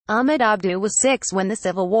Ahmed Abdu was 6 when the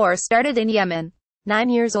civil war started in Yemen. 9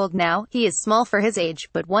 years old now, he is small for his age,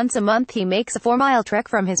 but once a month he makes a 4-mile trek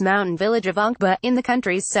from his mountain village of Unkba, in the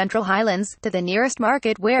country's central highlands, to the nearest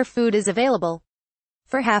market where food is available.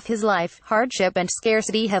 For half his life, hardship and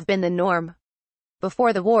scarcity have been the norm.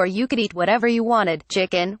 Before the war you could eat whatever you wanted,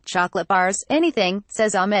 chicken, chocolate bars, anything,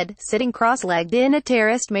 says Ahmed, sitting cross-legged in a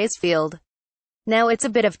terraced maize field. Now it's a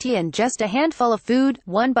bit of tea and just a handful of food,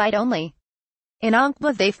 one bite only. In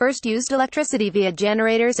Unkba they first used electricity via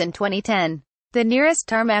generators in 2010. The nearest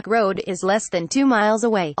tarmac road is less than 2 miles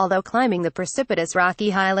away, although climbing the precipitous rocky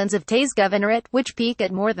highlands of Taiz Governorate, which peak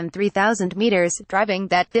at more than 3,000 meters, driving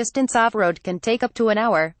that distance off-road can take up to an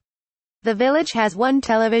hour. The village has one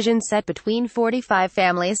television set between 45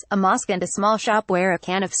 families, a mosque and a small shop where a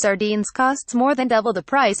can of sardines costs more than double the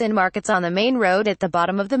price in markets on the main road at the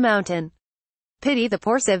bottom of the mountain. Pity the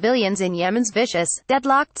poor civilians in Yemen's vicious,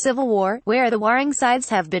 deadlocked civil war, where the warring sides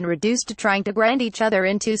have been reduced to trying to grind each other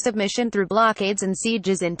into submission through blockades and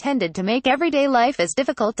sieges intended to make everyday life as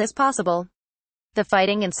difficult as possible. The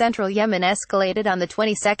fighting in central Yemen escalated on the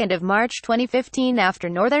 22nd of March 2015 after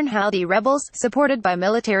northern Houthi rebels, supported by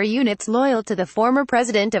military units loyal to the former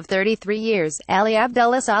president of 33 years, Ali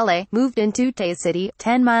Abdullah Saleh, moved into Taiz city,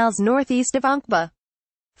 10 miles northeast of Unkba.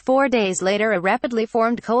 4 days later, a rapidly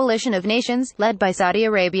formed coalition of nations, led by Saudi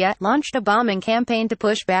Arabia, launched a bombing campaign to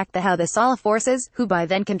push back the Houthi forces, who by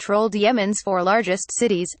then controlled Yemen's 4 largest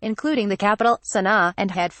cities, including the capital, Sana'a, and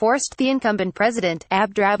had forced the incumbent president,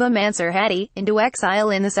 Abdu Mansur Hadi, into exile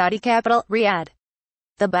in the Saudi capital, Riyadh.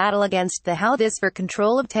 The battle against the Houthis for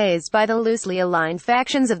control of Taiz by the loosely aligned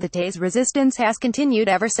factions of the Taiz resistance has continued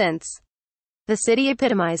ever since. The city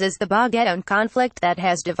epitomizes the Baghdad conflict that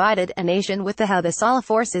has divided a nation, with the Houthi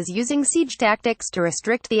forces using siege tactics to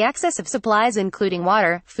restrict the access of supplies including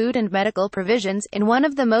water, food and medical provisions, in one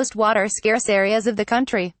of the most water-scarce areas of the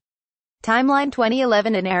country. Timeline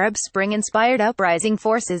 2011. An Arab Spring-inspired uprising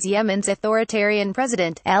forces Yemen's authoritarian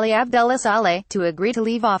president, Ali Abdullah Saleh, to agree to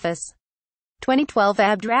leave office. 2012.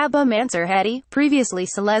 Abdu Mansur Hadi, previously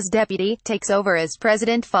Saleh's deputy, takes over as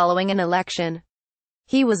president following an election.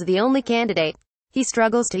 He was the only candidate. He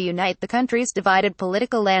struggles to unite the country's divided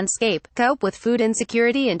political landscape, cope with food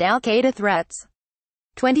insecurity and al-Qaeda threats.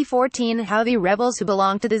 2014. Houthi rebels who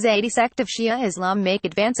belong to the Zaydi sect of Shia Islam make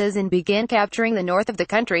advances and begin capturing the north of the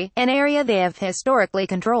country, an area they have historically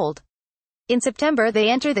controlled. In September they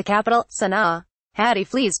enter the capital, Sana'a. Hadi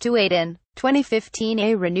flees to Aden. 2015.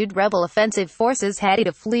 A renewed rebel offensive forces Hadi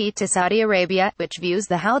to flee to Saudi Arabia, which views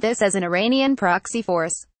the Houthis as an Iranian proxy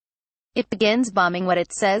force. It begins bombing what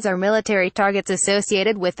it says are military targets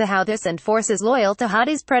associated with the Houthis and forces loyal to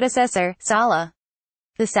Hadi's predecessor, Saleh.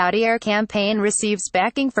 The Saudi air campaign receives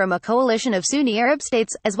backing from a coalition of Sunni Arab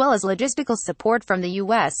states, as well as logistical support from the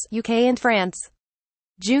US, UK and France.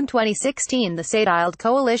 June 2016. The Saudi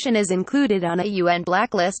coalition is included on a UN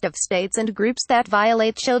blacklist of states and groups that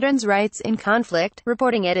violate children's rights in conflict,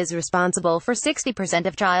 reporting it is responsible for 60%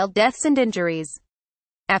 of child deaths and injuries.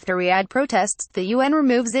 After Riyadh protests, the UN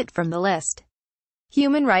removes it from the list.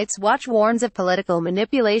 Human Rights Watch warns of political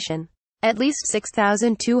manipulation. At least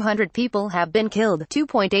 6,200 people have been killed,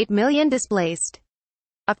 2.8 million displaced.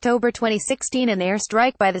 October 2016. An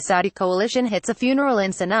airstrike by the Saudi coalition hits a funeral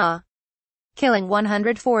in Sana'a, killing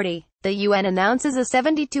 140. The UN announces a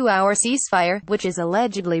 72-hour ceasefire, which is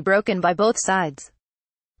allegedly broken by both sides.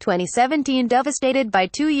 2017. Devastated by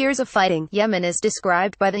 2 years of fighting, Yemen is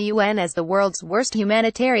described by the UN as the world's worst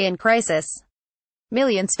humanitarian crisis.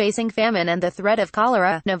 Millions facing famine and the threat of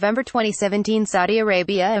cholera. November 2017. Saudi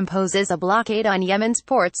Arabia imposes a blockade on Yemen's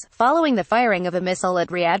ports, following the firing of a missile at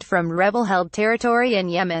Riyadh from rebel-held territory in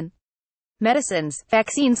Yemen. Medicines,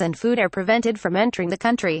 vaccines and food are prevented from entering the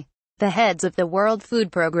country. The heads of the World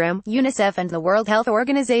Food Programme, UNICEF and the World Health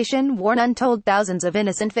Organization warn untold thousands of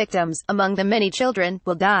innocent victims, among them many children,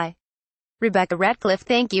 will die. Rebecca Ratcliffe,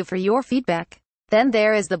 thank you for your feedback. Then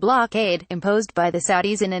there is the blockade, imposed by the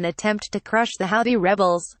Saudis in an attempt to crush the Houthi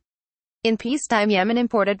rebels. In peacetime Yemen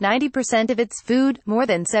imported 90% of its food, more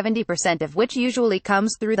than 70% of which usually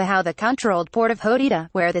comes through the Houthi-controlled port of Hodeidah,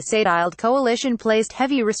 where the Saudi coalition placed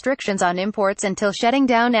heavy restrictions on imports until shutting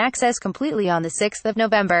down access completely on the 6th of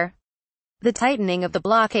November. The tightening of the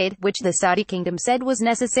blockade, which the Saudi kingdom said was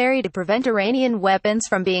necessary to prevent Iranian weapons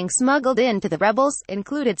from being smuggled into the rebels,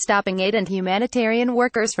 included stopping aid and humanitarian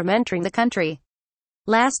workers from entering the country.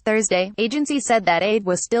 Last Thursday, agencies said that aid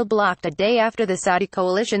was still blocked a day after the Saudi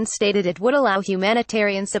coalition stated it would allow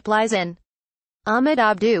humanitarian supplies in. Ahmed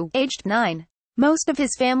Abdu, aged 9. Most of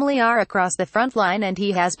his family are across the front line and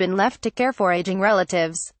he has been left to care for aging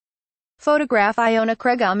relatives. Photograph Iona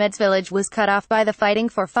Craig Ahmed's village was cut off by the fighting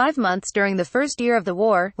for 5 months during the first year of the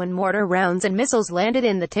war, when mortar rounds and missiles landed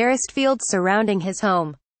in the terraced fields surrounding his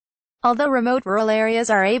home. Although remote rural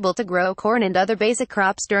areas are able to grow corn and other basic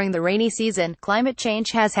crops during the rainy season, climate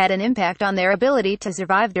change has had an impact on their ability to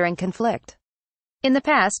survive during conflict. In the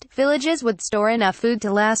past, villages would store enough food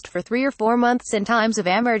to last for 3 or 4 months in times of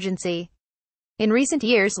emergency. In recent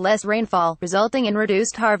years, less rainfall, resulting in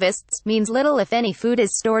reduced harvests, means little if any food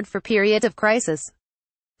is stored for periods of crisis.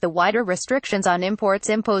 The wider restrictions on imports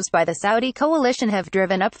imposed by the Saudi coalition have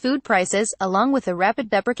driven up food prices, along with the rapid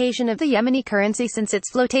depreciation of the Yemeni currency since its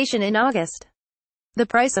flotation in August. The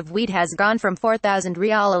price of wheat has gone from 4,000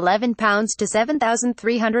 rial £11 to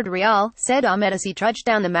 7,300 rial, said Ahmed as he trudged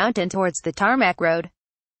down the mountain towards the tarmac road.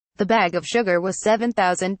 The bag of sugar was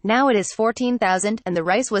 7,000, now it is 14,000, and the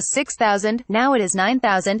rice was 6,000, now it is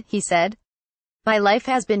 9,000, he said. My life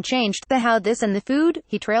has been changed, the how this and the food,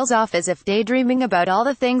 he trails off as if daydreaming about all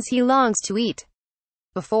the things he longs to eat.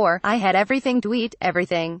 Before, I had everything to eat,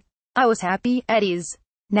 everything. I was happy, at ease.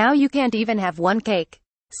 Now you can't even have one cake.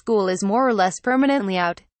 School is more or less permanently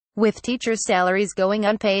out. With teachers' salaries going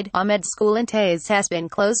unpaid, Ahmed's school in Taiz has been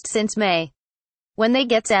closed since May. When they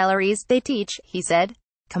get salaries, they teach, he said.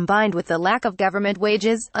 Combined with the lack of government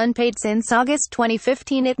wages, unpaid since August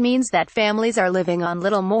 2015, it means that families are living on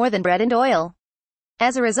little more than bread and oil.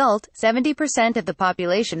 As a result, 70% of the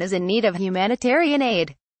population is in need of humanitarian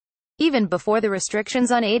aid. Even before the restrictions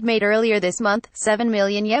on aid made earlier this month, 7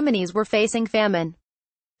 million Yemenis were facing famine.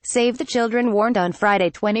 Save the Children warned on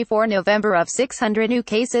Friday, 24 November of 600 new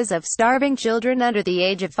cases of starving children under the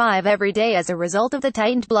age of 5 every day as a result of the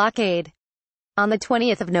tightened blockade. On the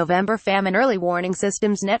 20th of November, Famine Early Warning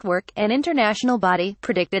Systems Network, an international body,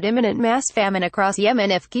 predicted imminent mass famine across Yemen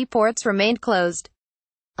if key ports remained closed.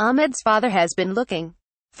 Ahmed's father has been looking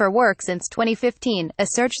for work since 2015, a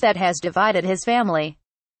search that has divided his family.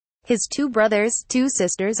 His 2 brothers, 2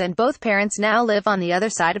 sisters and both parents now live on the other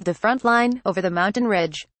side of the front line, over the mountain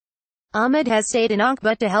ridge. Ahmed has stayed in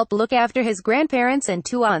Ankara to help look after his grandparents and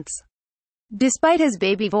 2 aunts. Despite his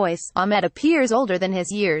baby voice, Ahmed appears older than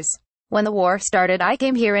his years. When the war started, I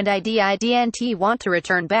came here and I didn't want to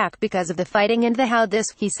return back because of the fighting and the how this,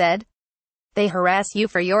 he said. They harass you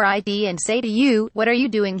for your ID and say to you, what are you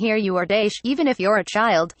doing here, you are Daesh, even if you're a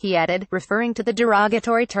child, he added, referring to the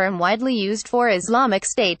derogatory term widely used for Islamic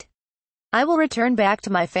State. I will return back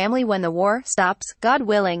to my family when the war stops, God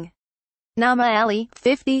willing. Nama Ali,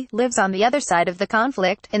 50, lives on the other side of the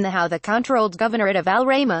conflict, in the how the controlled governorate of Al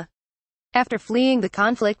Rayma. After fleeing the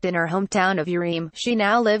conflict in her hometown of Urim, she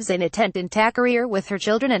now lives in a tent in Tahrir with her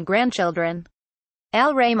children and grandchildren.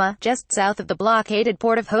 Al Rayma, just south of the blockaded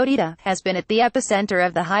port of Hodeidah, has been at the epicenter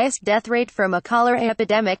of the highest death rate from a cholera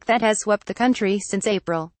epidemic that has swept the country since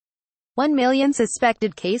April. 1 million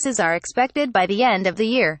suspected cases are expected by the end of the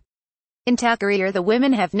year. In Tahrir, the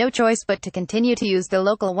women have no choice but to continue to use the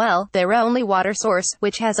local well, their only water source,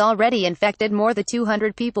 which has already infected more than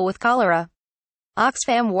 200 people with cholera.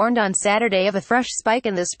 Oxfam warned on Saturday of a fresh spike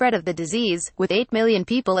in the spread of the disease, with 8 million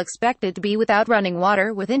people expected to be without running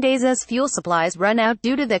water within days as fuel supplies run out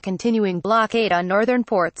due to the continuing blockade on northern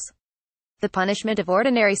ports. The punishment of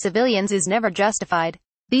ordinary civilians is never justified.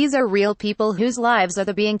 These are real people whose lives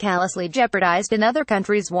are being callously jeopardized in other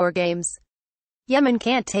countries' war games. Yemen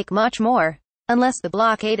can't take much more. Unless the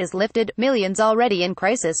blockade is lifted, millions already in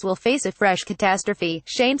crisis will face a fresh catastrophe,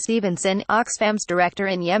 Shane Stevenson, Oxfam's director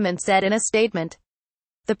in Yemen, said in a statement.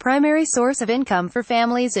 The primary source of income for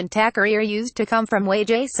families in Tahrir used to come from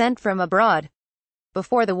wages sent from abroad.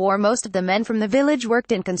 Before the war, most of the men from the village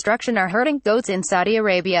worked in construction or herding goats in Saudi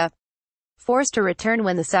Arabia. Forced to return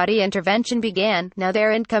when the Saudi intervention began, now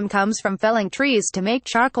their income comes from felling trees to make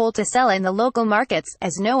charcoal to sell in the local markets,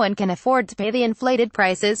 as no one can afford to pay the inflated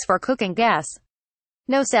prices for cooking gas.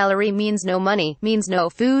 No salary means no money, means no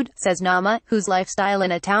food, says Nama, whose lifestyle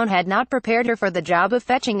in a town had not prepared her for the job of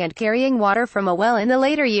fetching and carrying water from a well in the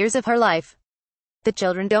later years of her life. The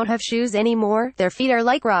children don't have shoes anymore, their feet are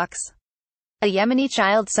like rocks. A Yemeni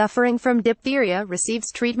child suffering from diphtheria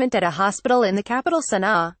receives treatment at a hospital in the capital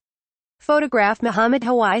Sana'a. Photograph Muhammad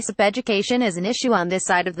Hawais. Education is an issue on this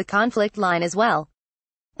side of the conflict line as well.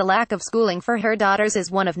 The lack of schooling for her daughters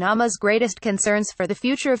is one of Nama's greatest concerns for the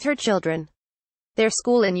future of her children. Their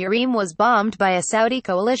school in Urim was bombed by a Saudi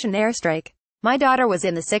coalition airstrike. My daughter was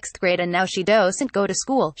in the 6th grade and now she doesn't go to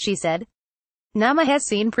school, she said. Nama has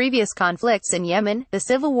seen previous conflicts in Yemen, the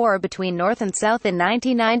civil war between North and South in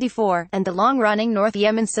 1994, and the long-running North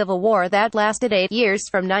Yemen civil war that lasted 8 years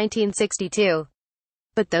from 1962.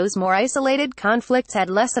 But those more isolated conflicts had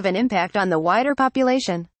less of an impact on the wider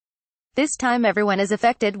population. This time everyone is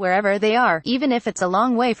affected wherever they are, even if it's a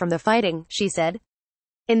long way from the fighting, she said.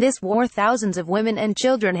 In this war thousands of women and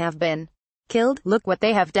children have been killed. Look what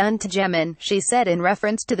they have done to Yemen, she said in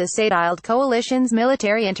reference to the Saudi coalition's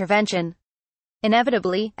military intervention.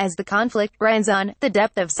 Inevitably, as the conflict grinds on, the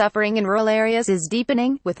depth of suffering in rural areas is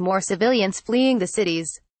deepening, with more civilians fleeing the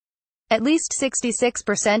cities. At least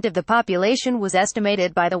 66% of the population was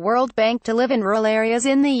estimated by the World Bank to live in rural areas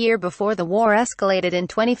in the year before the war escalated in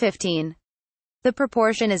 2015. The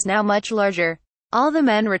proportion is now much larger. All the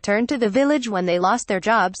men returned to the village when they lost their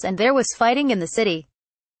jobs and there was fighting in the city.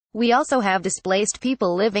 We also have displaced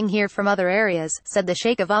people living here from other areas, said the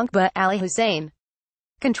Sheikh of Aqaba, Ali Hussein.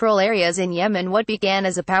 Control areas in Yemen. What began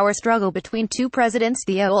as a power struggle between two presidents,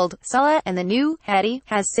 the old, Saleh, and the new, Hadi,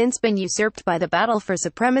 has since been usurped by the battle for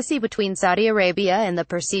supremacy between Saudi Arabia and the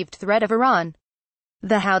perceived threat of Iran.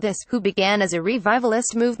 The Houthis, who began as a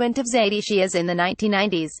revivalist movement of Zaidi Shias in the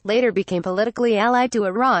 1990s, later became politically allied to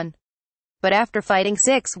Iran. But after fighting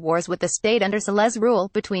 6 wars with the state under Saleh's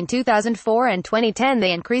rule, between 2004 and 2010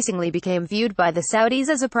 they increasingly became viewed by the Saudis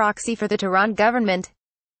as a proxy for the Tehran government.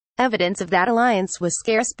 Evidence of that alliance was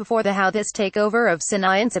scarce before the Houthis takeover of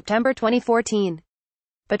Sana'a in September 2014.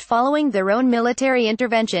 But following their own military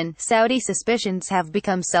intervention, Saudi suspicions have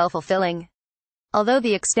become self-fulfilling. Although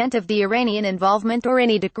the extent of the Iranian involvement or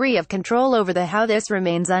any degree of control over the Houthis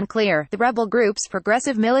remains unclear, the rebel group's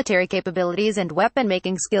progressive military capabilities and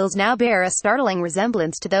weapon-making skills now bear a startling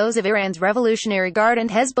resemblance to those of Iran's Revolutionary Guard and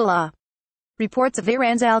Hezbollah. Reports of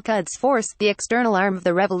Iran's Al-Quds Force, the external arm of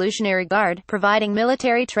the Revolutionary Guard, providing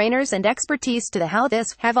military trainers and expertise to the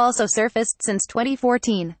Houthis, have also surfaced since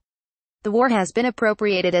 2014. The war has been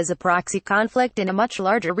appropriated as a proxy conflict in a much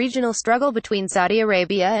larger regional struggle between Saudi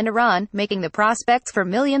Arabia and Iran, making the prospects for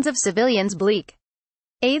millions of civilians bleak.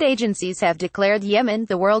 Aid agencies have declared Yemen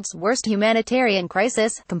the world's worst humanitarian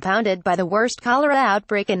crisis, compounded by the worst cholera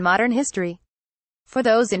outbreak in modern history. For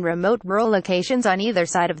those in remote rural locations on either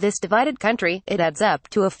side of this divided country, it adds up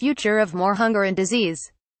to a future of more hunger and disease.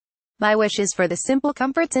 My wish is for the simple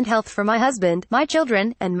comforts and health for my husband, my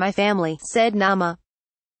children, and my family, said Nama.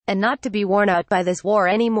 And not to be worn out by this war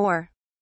anymore.